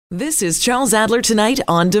This is Charles Adler Tonight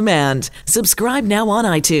on demand. Subscribe now on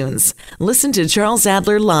iTunes. Listen to Charles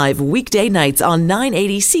Adler live weekday nights on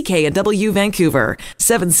 980 CKNW Vancouver,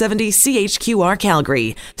 770 CHQR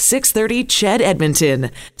Calgary, 630 Ched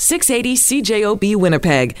Edmonton, 680 CJOB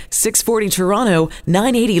Winnipeg, 640 Toronto,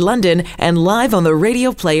 980 London, and live on the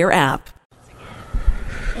Radio Player app.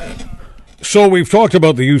 So we've talked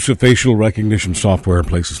about the use of facial recognition software in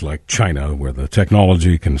places like China, where the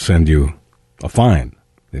technology can send you a fine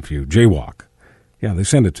if you jaywalk. Yeah, they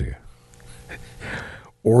send it to you.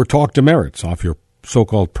 Or talk demerits off your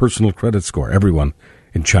so-called personal credit score. Everyone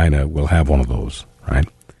in China will have one of those, right?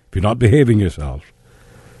 If you're not behaving yourself,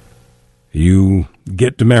 you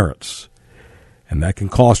get demerits, and that can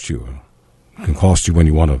cost you. It can cost you when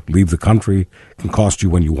you want to leave the country. It can cost you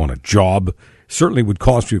when you want a job. Certainly would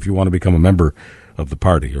cost you if you want to become a member of the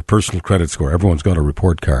party. Your personal credit score. Everyone's got a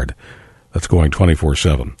report card that's going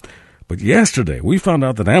 24/7. But yesterday, we found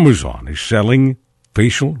out that Amazon is selling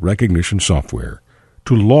facial recognition software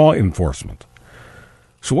to law enforcement.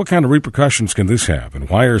 So what kind of repercussions can this have? And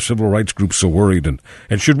why are civil rights groups so worried? And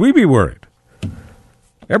should we be worried?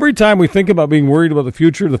 Every time we think about being worried about the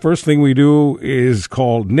future, the first thing we do is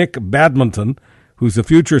call Nick Badminton, who's the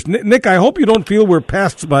futurist. Nick, I hope you don't feel we're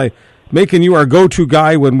pests by making you our go-to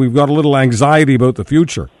guy when we've got a little anxiety about the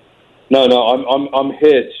future. No, I'm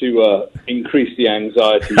here to increase the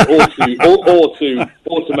anxiety, or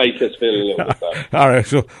to make us feel a little bit better. All right,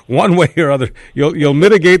 so one way or other, you'll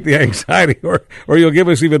mitigate the anxiety, or you'll give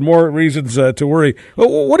us even more reasons to worry.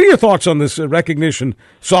 What are your thoughts on this recognition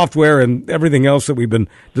software and everything else that we've been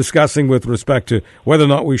discussing with respect to whether or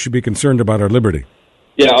not we should be concerned about our liberty?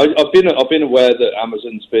 Yeah, I've been aware that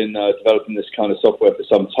Amazon's been developing this kind of software for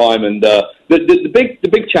some time, and the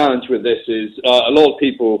big challenge with this is a lot of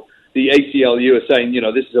people. The ACLU are saying,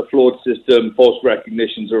 this is a flawed system, false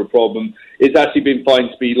recognitions are a problem. It's actually been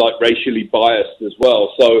found to be, racially biased as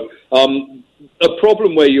well. So a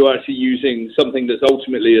problem where you're actually using something that's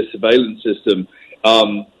ultimately a surveillance system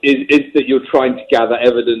is that you're trying to gather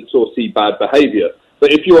evidence or see bad behavior.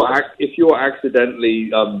 But if you're accidentally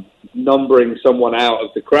numbering someone out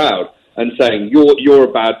of the crowd and saying you're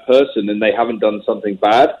a bad person and they haven't done something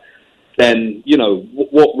bad, then,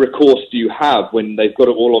 what recourse do you have when they've got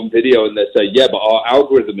it all on video and they say, yeah, but our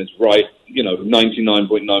algorithm is right,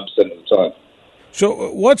 99.9% of the time.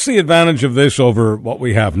 So what's the advantage of this over what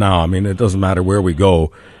we have now? I mean, it doesn't matter where we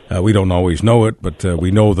go. We don't always know it, but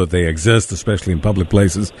we know that they exist, especially in public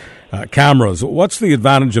places. Cameras. What's the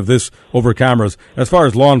advantage of this over cameras as far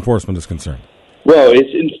as law enforcement is concerned? Well,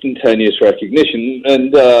 it's instantaneous recognition.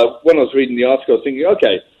 And when I was reading the article, I was thinking,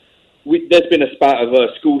 okay, there's been a spat of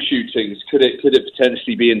school shootings. Could it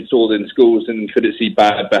potentially be installed in schools, and could it see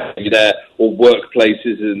bad behavior there, or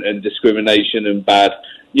workplaces and discrimination and bad,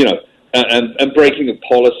 and breaking of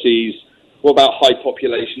policies? What about high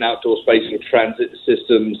population outdoor spaces or transit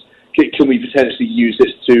systems? Can we potentially use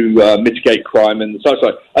this to mitigate crime and such?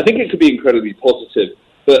 I think it could be incredibly positive,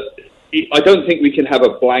 but I don't think we can have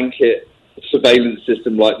a blanket surveillance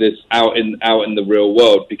system like this out in the real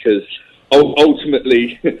world, because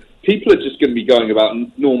ultimately people are just going to be going about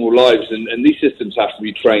normal lives, and these systems have to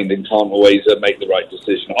be trained and can't always make the right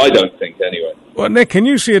decision. I don't think, anyway. Well, Nick, can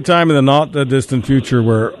you see a time in the not-distant future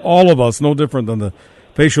where all of us, no different than the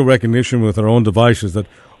facial recognition with our own devices, that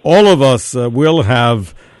all of us will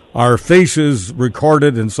have our faces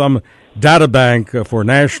recorded in some data bank for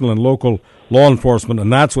national and local law enforcement,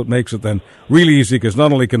 and that's what makes it then really easy, because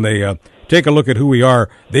not only can they take a look at who we are,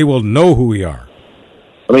 they will know who we are.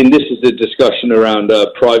 I mean, this is the discussion around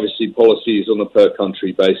privacy policies on a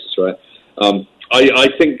per-country basis, right? I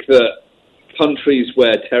think that countries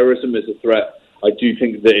where terrorism is a threat, I do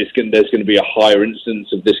think that there's going to be a higher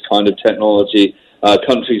instance of this kind of technology.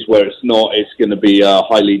 Countries where it's not, it's going to be a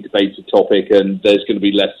highly debated topic, and there's going to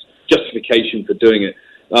be less justification for doing it.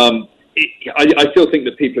 I still think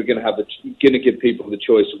that people are going to give people the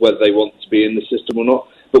choice of whether they want to be in the system or not.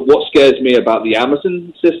 But what scares me about the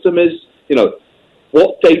Amazon system is,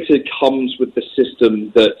 what data comes with the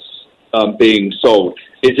system that's being sold?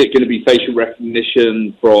 Is it going to be facial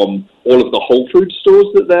recognition from all of the Whole Foods stores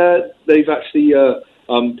that they've actually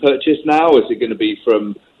purchased now? Is it going to be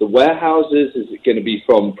from the warehouses? Is it going to be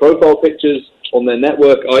from profile pictures on their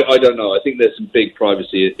network? I don't know. I think there's some big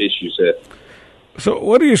privacy issues here. So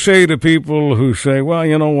what do you say to people who say, well,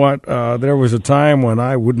 you know what, there was a time when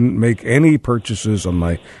I wouldn't make any purchases on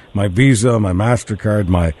my Visa, my MasterCard,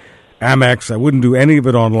 my Amex. I wouldn't do any of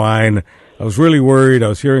it online. I was really worried. I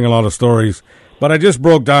was hearing a lot of stories. But I just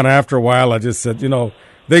broke down after a while. I just said,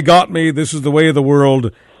 they got me. This is the way of the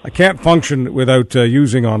world. I can't function without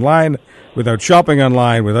using online, without shopping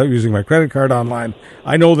online, without using my credit card online.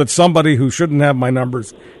 I know that somebody who shouldn't have my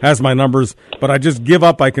numbers has my numbers, but I just give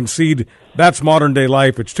up. I concede. That's modern day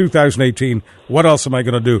life. It's 2018. What else am I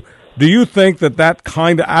going to do? Do you think that that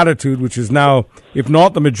kind of attitude, which is now, if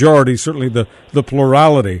not the majority, certainly the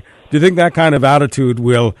plurality, do you think that kind of attitude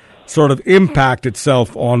will sort of impact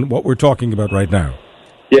itself on what we're talking about right now?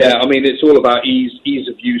 Yeah, I mean, it's all about ease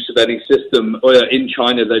of use of any system. In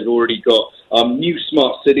China, they've already got new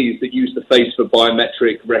smart cities that use the face for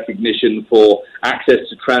biometric recognition for access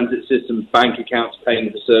to transit systems, bank accounts, paying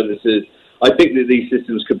for services. I think that these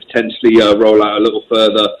systems could potentially roll out a little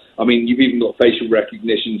further. I mean, you've even got facial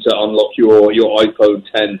recognition to unlock your iPhone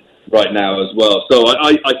 10 right now as well. So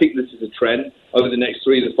I think this is a trend. Over the next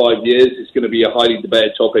 3 to 5 years, it's going to be a highly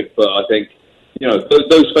debated topic, but I think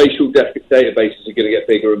those facial databases are going to get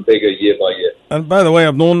bigger and bigger year by year. And by the way,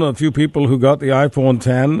 I've known a few people who got the iPhone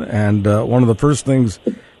 10, and one of the first things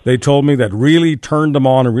they told me that really turned them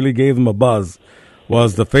on and really gave them a buzz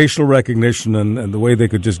was the facial recognition and the way they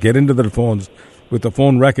could just get into their phones with the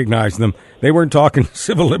phone recognizing them. They weren't talking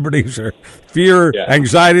civil liberties or fear,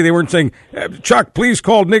 anxiety. They weren't saying, Chuck, please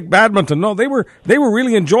call Nick Badminton. No, they were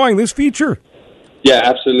really enjoying this feature. Yeah,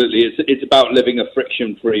 absolutely. It's about living a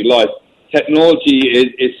friction-free life. Technology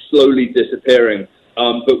is slowly disappearing,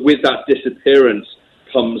 but with that disappearance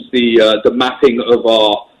comes the mapping of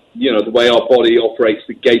our, the way our body operates,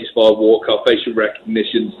 the gait of our walk, our facial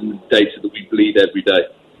recognitions, and the data that we bleed every day.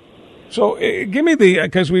 So give me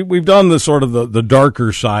because we've done the sort of the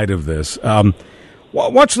darker side of this.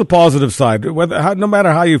 What's the positive side? No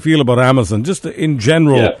matter how you feel about Amazon, just in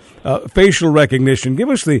general, facial recognition. Give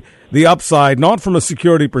us the upside, not from a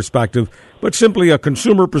security perspective, but simply a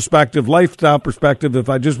consumer perspective, lifestyle perspective. If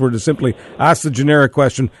I just were to simply ask the generic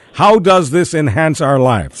question, how does this enhance our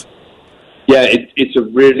lives? Yeah, it's a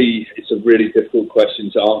really difficult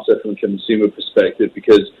question to answer from a consumer perspective,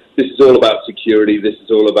 because this is all about security. This is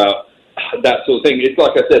all about that sort of thing. It's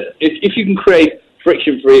like I said, if you can create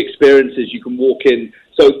friction-free experiences, you can walk in.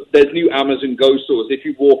 So there's new Amazon Go stores. If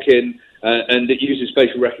you walk in and it uses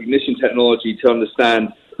facial recognition technology to understand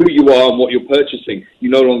who you are and what you're purchasing, you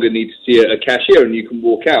no longer need to see a cashier and you can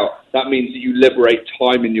walk out. That means that you liberate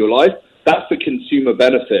time in your life. That's the consumer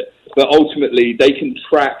benefit. But ultimately, they can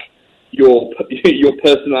track your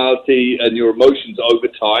personality and your emotions over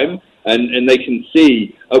time, and they can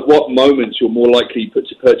see at what moments you're more likely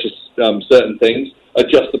to purchase certain things,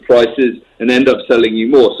 adjust the prices, and end up selling you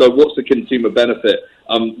more. So what's the consumer benefit?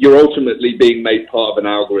 You're ultimately being made part of an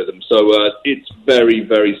algorithm. So it's very,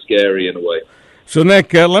 very scary in a way. So,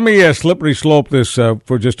 Nick, let me slippery slope this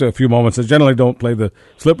for just a few moments. I generally don't play the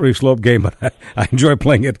slippery slope game, but I enjoy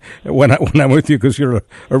playing it when I'm with you because you're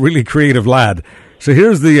a really creative lad. So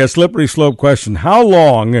here's the slippery slope question. How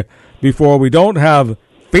long before we don't have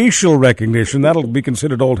facial recognition, that'll be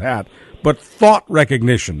considered old hat, but thought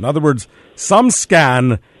recognition? In other words, some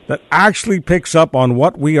scan that actually picks up on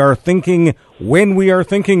what we are thinking when we are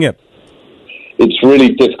thinking it. It's really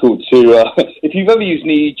difficult to, if you've ever used an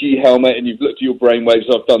EEG helmet and you've looked at your brainwaves,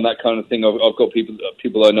 I've done that kind of thing. I've got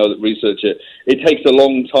people I know that research it. It takes a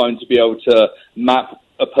long time to be able to map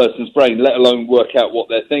a person's brain, let alone work out what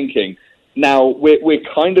they're thinking. Now, we're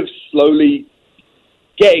kind of slowly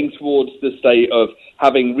getting towards the state of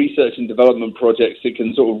having research and development projects that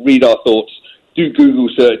can sort of read our thoughts, do Google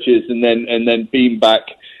searches, and then beam back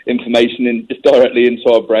information directly into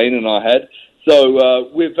our brain and our head. So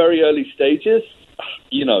we're very early stages.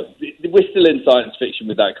 We're still in science fiction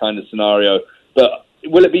with that kind of scenario. But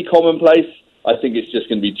will it be commonplace? I think it's just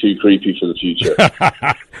going to be too creepy for the future.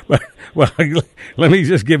 Well, let me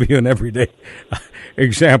just give you an everyday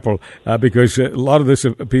example, because a lot of this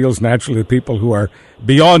appeals naturally to people who are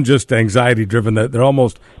beyond just anxiety-driven. They're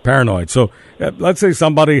almost paranoid. So let's say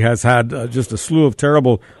somebody has had just a slew of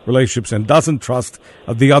terrible relationships and doesn't trust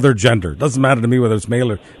the other gender. Doesn't matter to me whether it's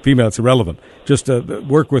male or female. It's irrelevant. Just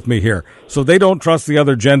work with me here. So they don't trust the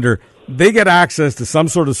other gender. They get access to some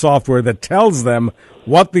sort of software that tells them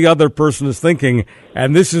what the other person is thinking,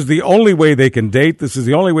 and this is the only way they can date. This is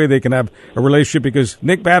the only way they can have a relationship, because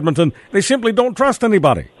Nick Badminton, they simply don't trust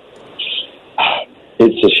anybody.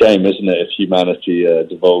 It's a shame, isn't it, if humanity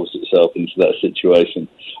devolves itself into that situation.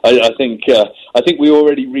 I think we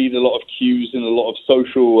already read a lot of cues and a lot of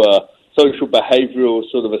social behavioral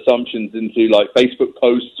sort of assumptions into like Facebook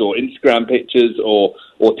posts or Instagram pictures or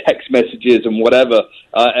text messages and whatever,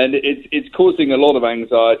 and it's causing a lot of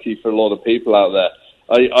anxiety for a lot of people out there.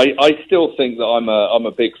 I still think that I'm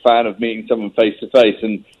a big fan of meeting someone face to face,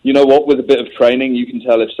 and you know what? With a bit of training, you can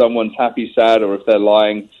tell if someone's happy, sad, or if they're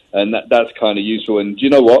lying. And that's kind of useful. And do you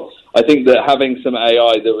know what? I think that having some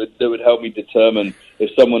AI that would help me determine if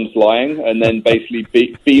someone's lying and then basically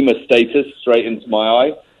beam a status straight into my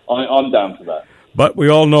eye, I'm down for that. But we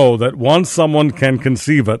all know that once someone can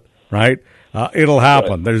conceive it, right, it'll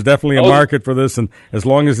happen. Right. There's definitely a market for this, and as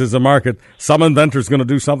long as there's a market, some inventor's going to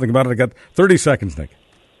do something about it. I got 30 seconds, Nick.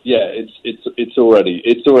 Yeah, it's already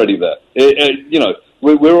there.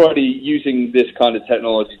 We're already using this kind of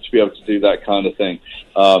technology to be able to do that kind of thing.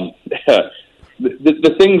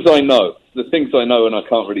 The things I know, and I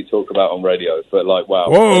can't really talk about on radio, but like, wow.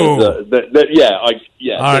 Whoa.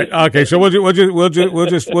 Yeah. All right. Okay. So we'll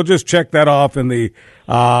just check that off in the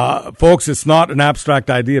folks. It's not an abstract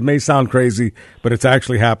idea. It may sound crazy, but it's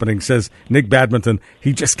actually happening. Says Nick Badminton.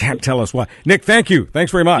 He just can't tell us why. Nick, thank you.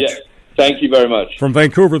 Thanks very much. Yeah. Thank you very much. From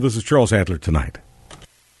Vancouver, this is Charles Adler Tonight.